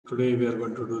Today we are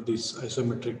going to do this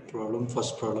isometric problem,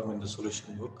 first problem in the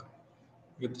solution book.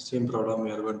 With the same problem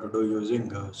we are going to do using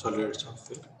solid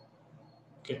software.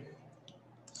 Okay,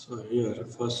 so here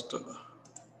first we'll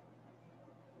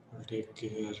take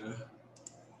here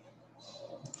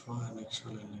draw an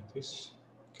extra line like this.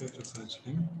 Okay, reference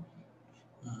line.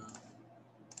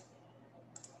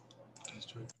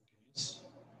 Test continuous.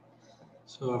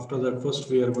 So after that, first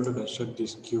we are going to construct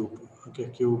this cube. Okay,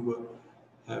 cube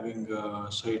having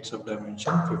sides of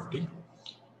dimension 50.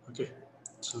 Okay,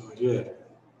 so here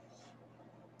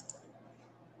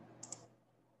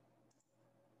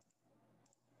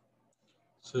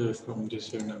so from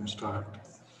this end I'm start.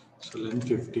 So length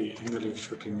 50, angle you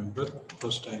should remember,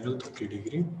 first angle 30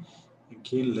 degree,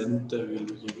 again length will be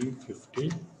giving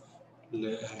 50,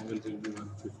 angle will be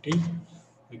 150,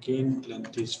 again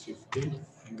length is 50,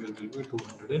 angle will be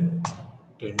 210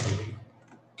 degree.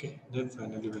 Okay, then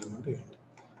finally we are going to end.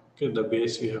 Okay, the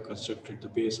base we have constructed, the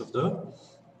base of the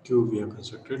cube we have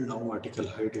constructed. Now vertical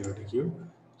height you have to give.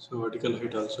 So vertical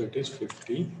height also it is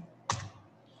 50.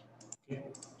 Okay,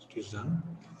 it is done.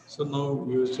 So now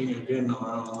using again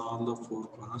on all the four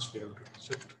corners we have to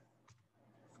construct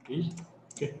 50.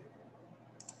 Okay,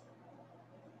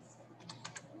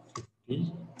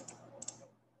 50,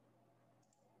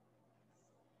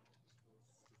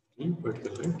 50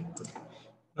 vertical height. Okay.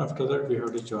 After that we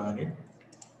have to join it.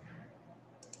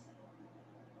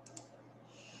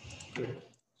 Okay.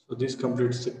 So this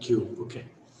completes the cube. Okay,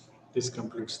 this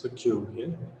completes the cube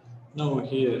here. Now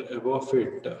here above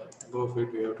it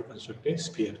we have to construct a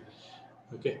sphere.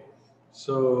 Okay,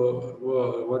 so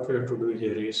what we have to do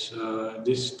here is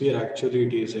this sphere actually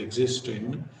it is exist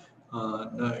in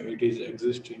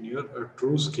your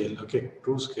true scale. Okay,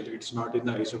 true scale, it's not in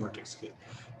the isometric scale.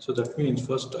 So that means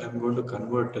first I'm going to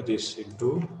convert this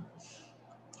into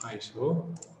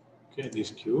iso. Okay,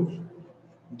 this cube.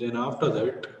 Then after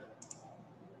that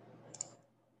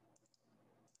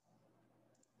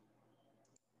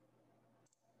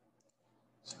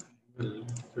so angle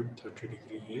 30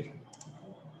 degree here.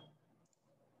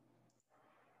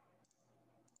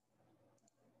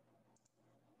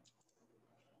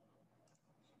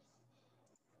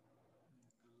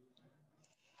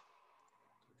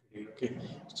 Okay,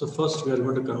 so first we are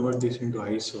going to convert this into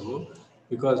ISO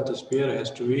because the sphere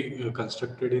has to be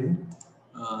constructed in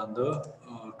the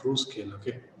true scale.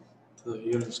 Okay, so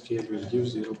here in scale we'll give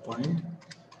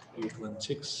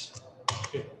 0.816.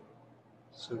 Okay,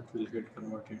 so it will get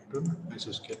converted into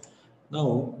ISO scale.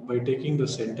 Now by taking the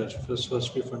center,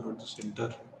 first we find out the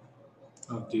center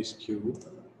of this cube.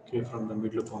 Okay, from the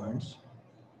middle points.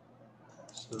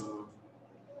 So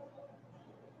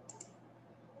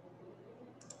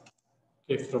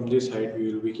if from this height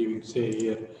we will be giving, say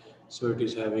here, so it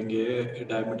is having a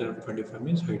diameter of 25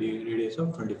 means radius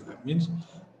of 25 means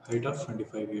height of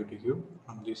 25 we have to give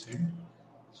from this end.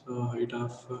 So height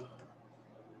of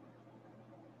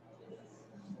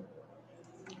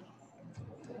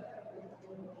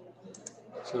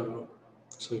so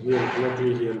here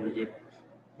exactly here we get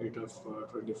height of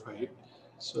 25.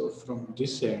 So from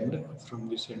this end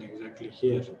exactly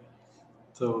here,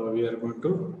 so we are going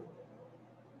to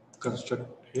construct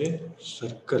a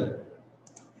circle.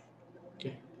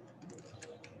 Okay,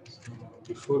 so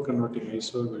before converting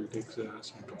ISO we'll take the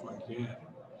center point here.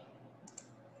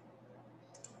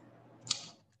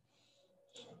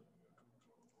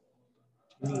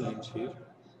 Lines here.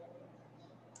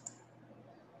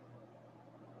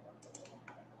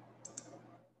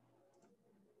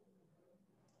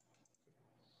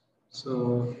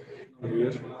 So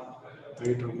here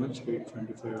height how much?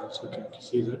 825 also can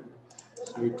see that.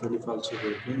 So 825 also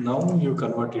here. Now you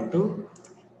convert into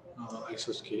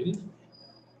isoscale.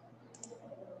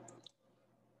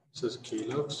 It's a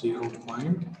scale of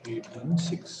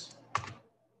 0.816.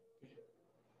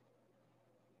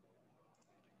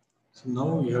 So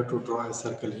now you have to draw a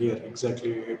circle here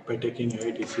exactly by taking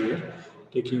height is here,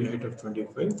 taking height of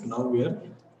 25. Now we are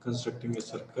constructing a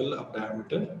circle of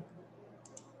diameter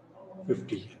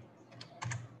 50.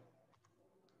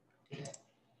 Okay.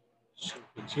 So you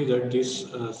can see that this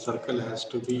circle has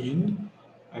to be in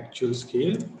actual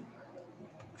scale.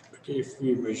 Okay, if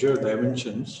we measure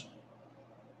dimensions,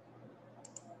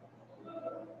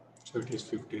 so it is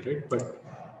 50, right? But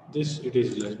this it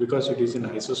is less because it is in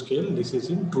isoscale. This is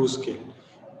in true scale.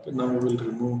 Okay, now we will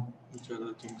remove which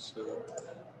other things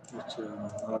which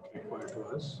are not required to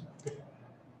us. Okay.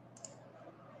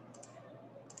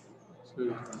 So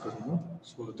you have to remove.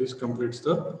 So this completes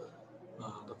the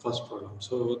first problem.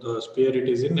 So the sphere it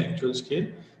is in actual scale,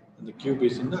 and the cube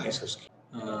is in the isoscale.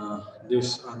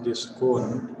 This on this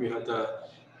cone we have the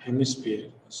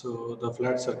hemisphere. So the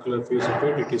flat circular face of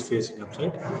it, it is facing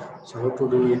upside. So how to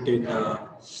do it in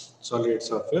solid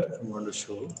software? I'm going to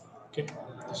show. Okay,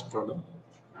 this problem.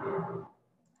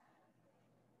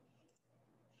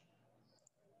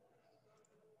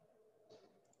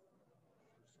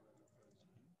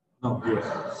 Now here,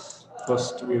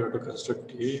 first we have to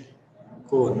construct a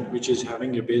cone which is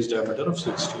having a base diameter of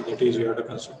 60. That is, we have to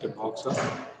construct a box of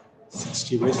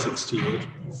 60 by 60 here.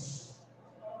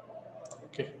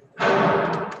 Okay,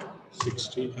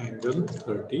 60 angle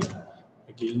 30,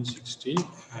 again 60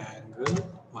 angle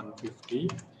 150,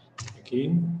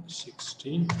 again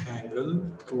 60 angle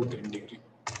 210 degree.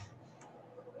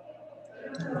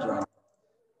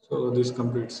 So this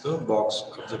completes the box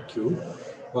of the cube,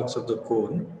 box of the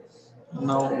cone.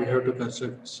 Now we have to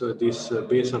construct this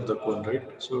base of the cone,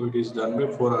 right? So it is done by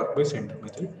 4 arc by center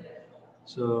method.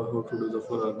 So how to do the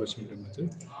 4 arc by center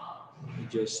method?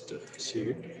 Just see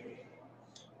it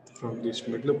from this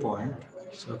middle point.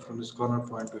 So from this corner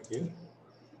point to here,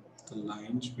 the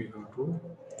lines we have to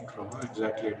draw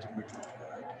exactly at the middle point.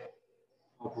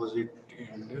 Opposite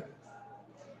end,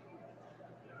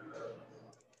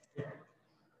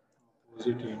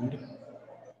 opposite end.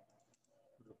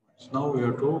 So now we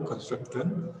have to construct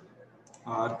an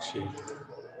arc shape.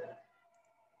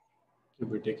 We'll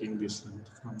be taking this length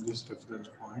from this reference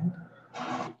point,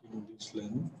 taking this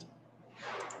length.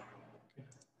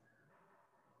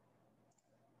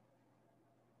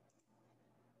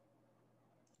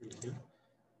 Okay. Here.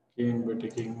 Again, we're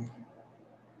taking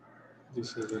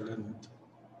this as a length.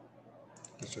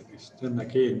 This. Then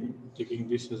again, taking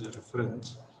this as a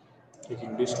reference,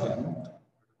 taking this length,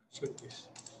 construct this.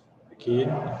 Again,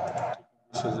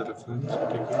 taking this as a reference,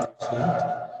 taking this length,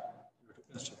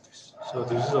 construct this. So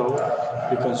this is how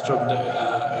we construct the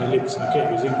ellipse.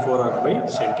 Okay, using 4 arc by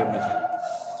center method.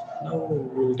 Now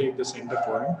we will take the center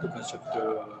point to construct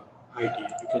the height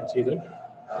here. You can see that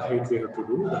the height we have to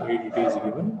do, the height it is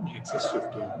given, axis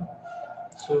 15.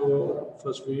 So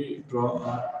first we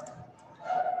draw,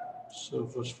 the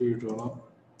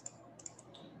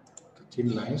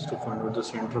thin lines to find out the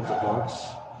center of the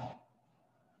box.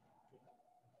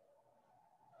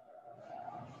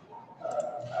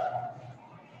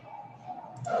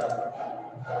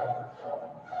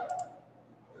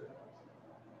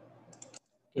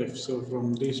 Okay, so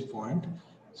from this point,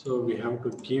 so we have to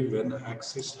give an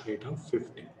axis height of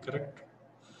 50, correct?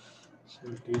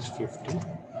 So it is 50.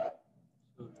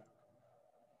 So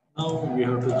now we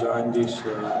have to join this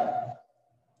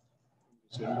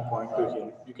end point to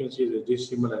here. You can see that this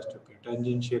symbol has to be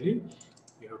tangentially,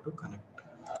 we have to connect.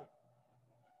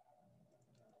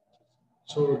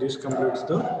 So this completes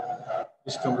the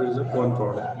cone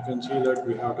problem. You can see that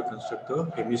we have to construct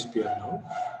a hemisphere now.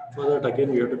 For that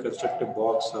again we have to construct a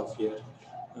box of here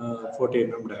 40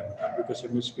 mm diameter, because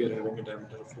hemisphere having a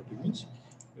diameter of 40 means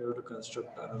we have to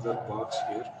construct another box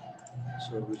here.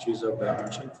 So which is of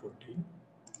dimension 40.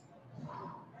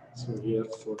 So here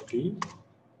 40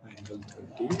 angle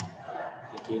 30,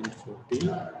 again 40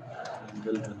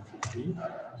 angle 150,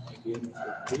 again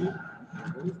 40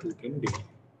 angle 210 degree.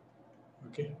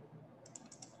 Okay.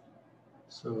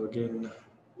 So again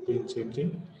same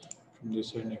thing. From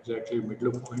this end exactly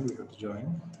middle point we have to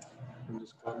join. From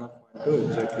this corner point to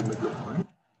exactly middle point.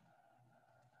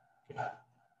 Okay.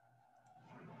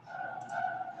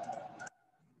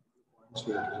 Points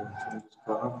we have to join from this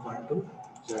corner point to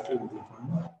exactly middle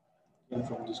point. And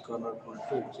from this corner point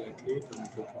to exactly the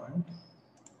middle point.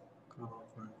 Corner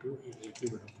point to exactly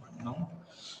middle point. Now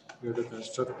we have to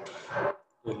construct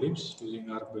the ellipse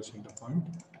using arc by center point.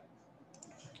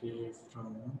 Okay, from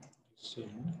this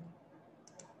end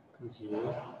to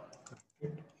here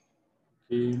connected.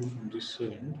 Okay, from this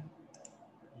end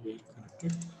here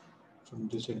connected. From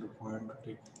this center point to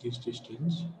take this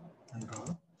distance and draw.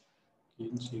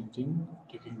 Again same thing,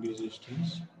 taking this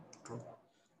distance, draw.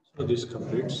 So this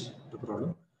completes the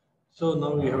problem. So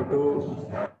now we have to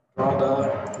draw the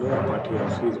lower part here.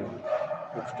 See that.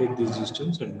 We have to take this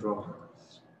distance and draw.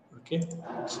 Okay.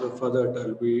 So for that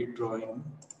I'll be drawing.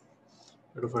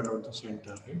 We have to find out the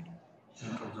center, right?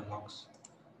 Center of the box.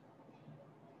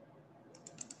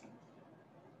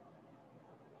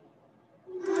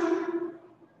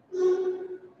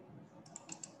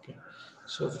 Okay.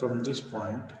 So from this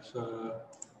point, so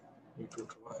we have to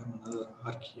draw another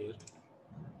arc here.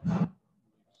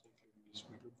 This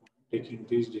middle point, taking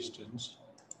this distance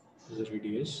as a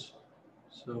radius.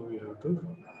 So we have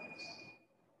to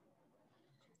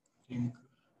think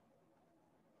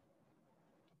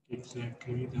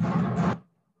exactly the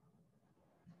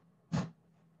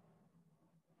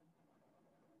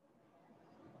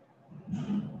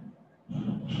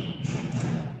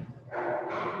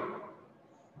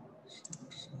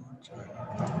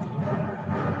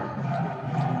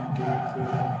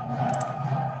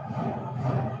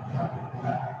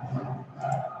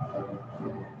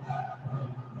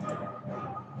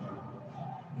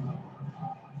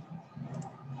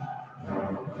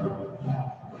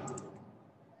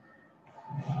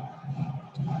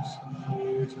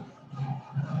sir.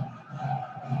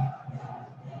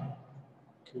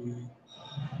 Okay.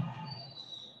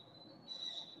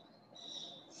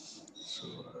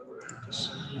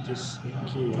 So it is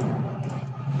key.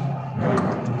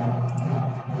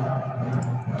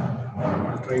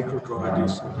 I'll try to draw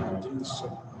this. I think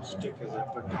some mistake has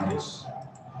happened in this.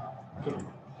 Okay.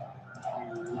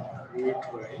 We'll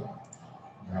retry.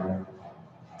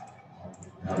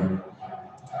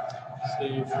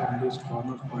 Say from this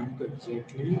corner point to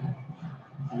exactly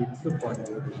middle point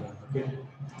where it is on. Okay.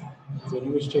 So any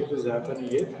mistake is happening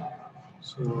here.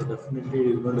 So definitely it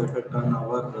is going to affect on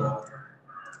our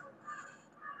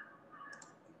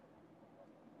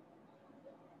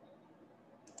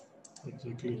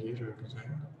exactly here at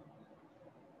design.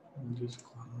 In this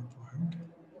corner point,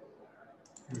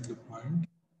 middle point.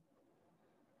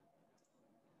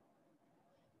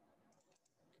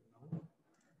 Now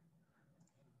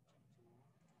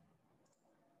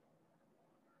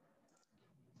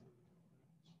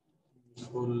this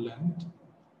whole length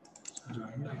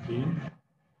joined again,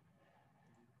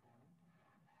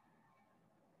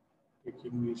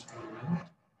 taking this whole length,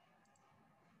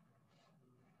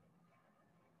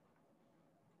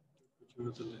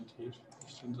 whichever the length here,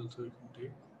 distance also you can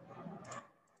take.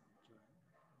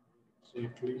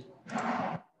 Exactly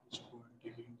this point,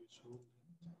 taking this whole length.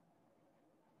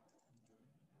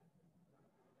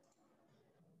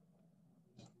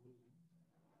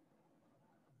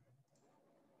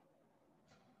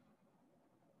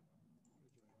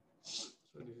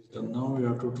 So this is done. Now we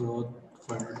have to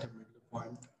find the middle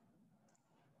point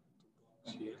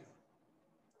here.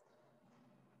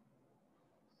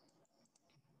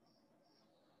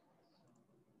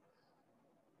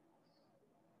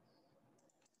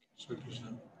 So it is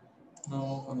done.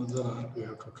 Now another arc we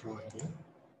have to draw here.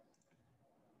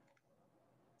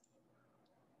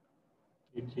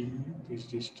 Taking this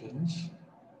distance.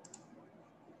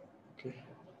 Okay.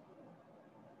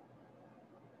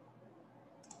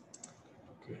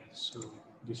 Okay, so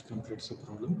this completes the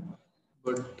problem.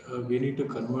 But we need to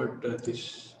convert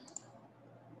this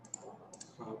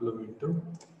problem into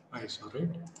ISO,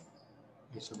 right?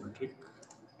 Isometric.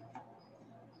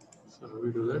 So how we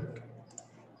do that?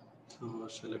 So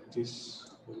select this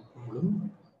whole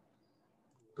problem,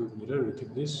 go to mirror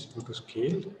within this, go to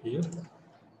scale here,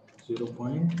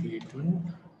 0.8123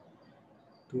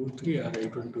 or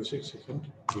 8126 you can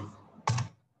give.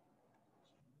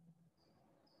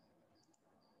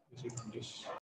 This is on this.